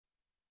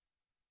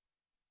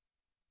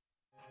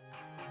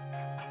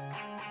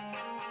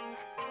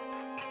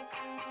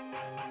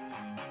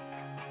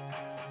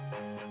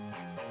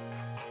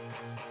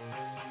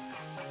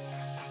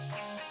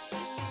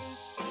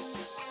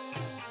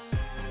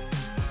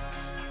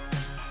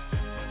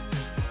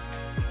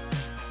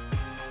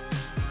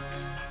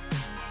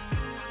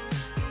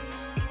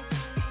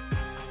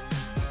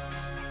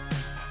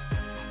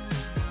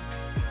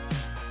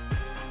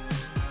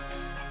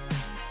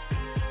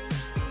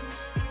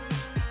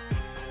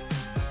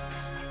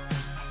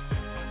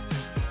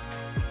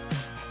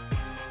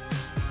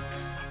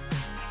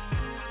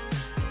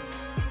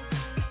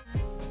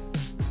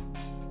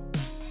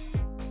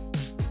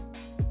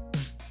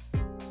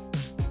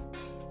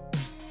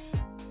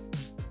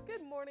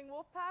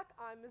Wolfpack,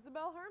 I'm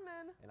Isabel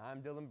Herman. And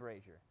I'm Dylan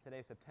Brazier.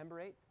 Today,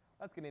 September 8th,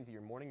 let's get into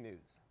your morning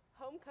news.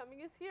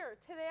 Homecoming is here.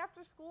 Today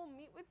after school,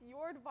 meet with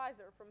your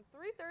advisor from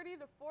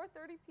 3:30 to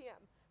 4:30 p.m.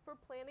 for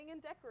planning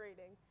and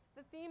decorating.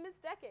 The theme is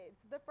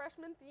decades. The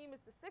freshman theme is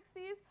the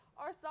 60s,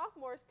 our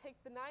sophomores take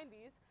the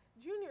 90s,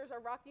 juniors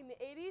are rocking the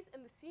 80s,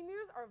 and the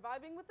seniors are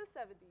vibing with the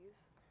 70s.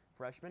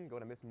 Freshmen go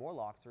to Miss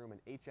Morlock's room in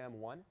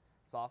HM1,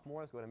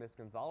 sophomores go to Miss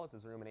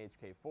Gonzalez's room in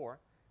HK4,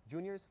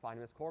 juniors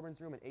find Miss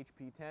Corbin's room in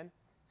HP10,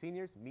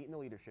 seniors meet in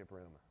the leadership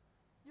room.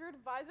 Your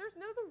advisors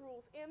know the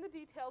rules and the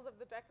details of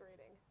the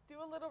decorating. Do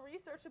a little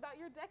research about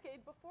your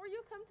decade before you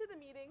come to the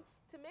meeting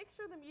to make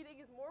sure the meeting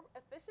is more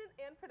efficient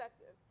and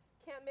productive.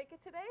 Can't make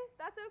it today?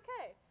 That's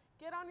okay.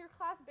 Get on your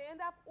class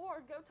band app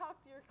or go talk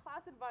to your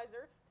class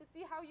advisor to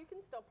see how you can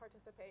still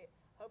participate.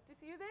 Hope to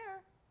see you there.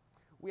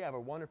 We have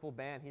a wonderful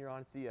band here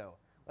on CO.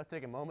 Let's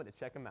take a moment to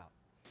check them out.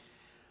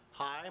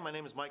 Hi, my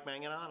name is Mike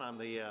Manganon. I'm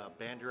the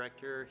band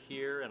director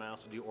here, and I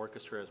also do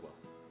orchestra as well.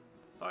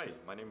 Hi,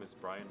 my name is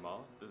Brian Ma.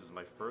 This is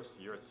my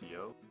first year at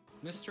CO.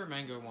 Mr.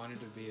 Mango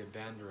wanted to be a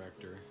band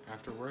director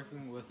after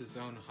working with his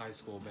own high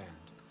school band,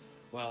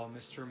 while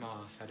Mr. Ma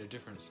had a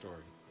different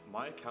story.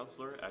 My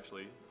counselor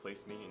actually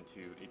placed me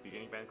into a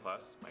beginning band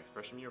class my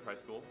freshman year of high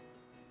school,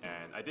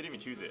 and I didn't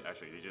even choose it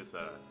actually.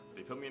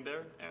 They put me in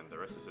there, and the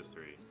rest is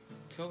history.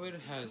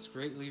 COVID has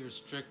greatly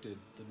restricted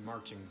the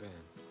marching band.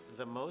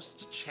 The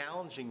most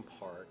challenging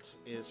part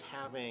is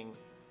having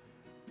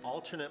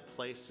alternate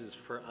places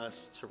for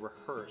us to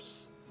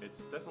rehearse.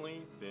 It's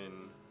definitely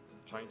been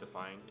trying to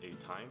find a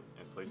time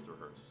and place to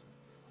rehearse.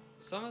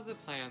 Some of the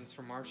plans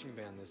for marching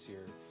band this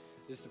year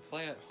is to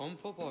play at home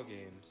football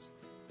games,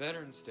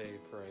 Veterans Day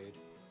parade,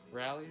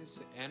 rallies,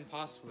 and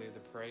possibly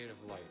the Parade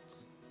of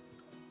Lights.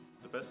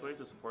 The best way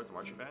to support the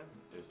marching band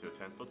is to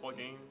attend football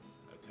games,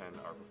 attend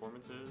our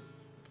performances,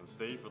 and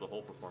stay for the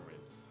whole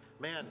performance.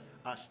 Man,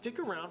 stick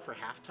around for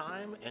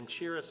halftime and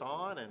cheer us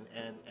on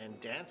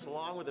and dance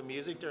along with the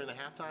music during the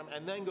halftime,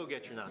 and then go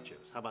get your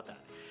nachos. How about that?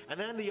 And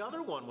then the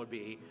other one would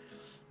be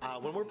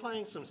when we're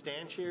playing some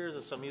stand cheers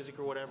or some music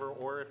or whatever,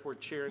 or if we're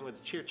cheering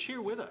with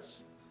cheer with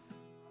us.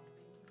 Thank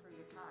you for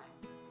your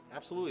time.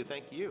 Absolutely,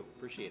 thank you.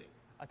 Appreciate it.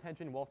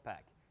 Attention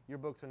Wolfpack, your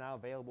books are now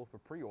available for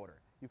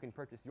pre-order. You can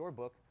purchase your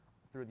book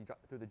through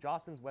the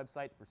Jostens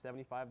website for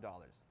 $75.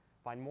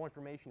 Find more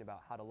information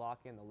about how to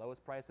lock in the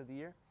lowest price of the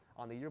year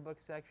on the yearbook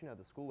section of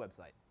the school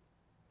website.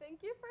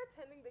 Thank you for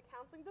attending the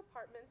Counseling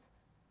Department's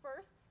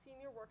first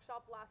senior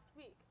workshop last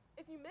week.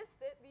 If you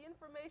missed it, the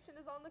information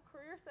is on the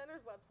Career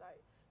Center's website.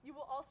 You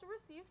will also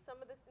receive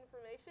some of this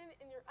information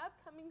in your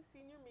upcoming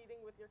senior meeting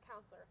with your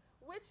counselor,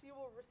 which you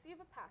will receive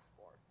a pass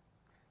for.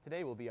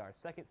 Today will be our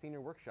second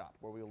senior workshop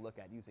where we will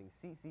look at using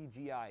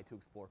CCGI to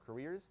explore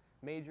careers,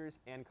 majors,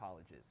 and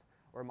colleges.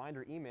 A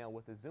reminder email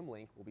with the Zoom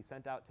link will be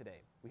sent out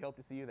today. We hope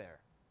to see you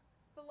there.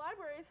 The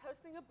library is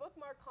hosting a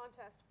bookmark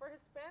contest for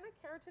Hispanic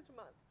Heritage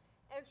Month.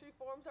 Entry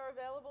forms are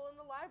available in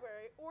the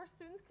library, or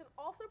students can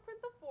also print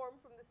the form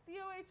from the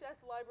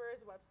COHS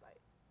Library's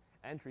website.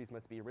 Entries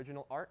must be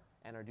original art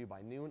and are due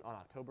by noon on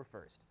October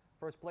 1st.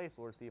 First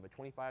place will receive a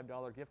 $25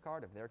 gift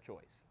card of their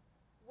choice.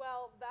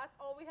 Well, that's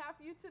all we have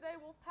for you today,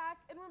 Wolfpack.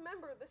 And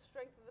remember, the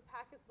strength of the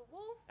pack is the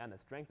wolf. And the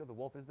strength of the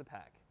wolf is the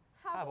pack.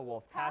 Have a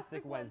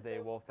wolf-tastic Wednesday,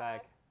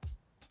 Wolfpack.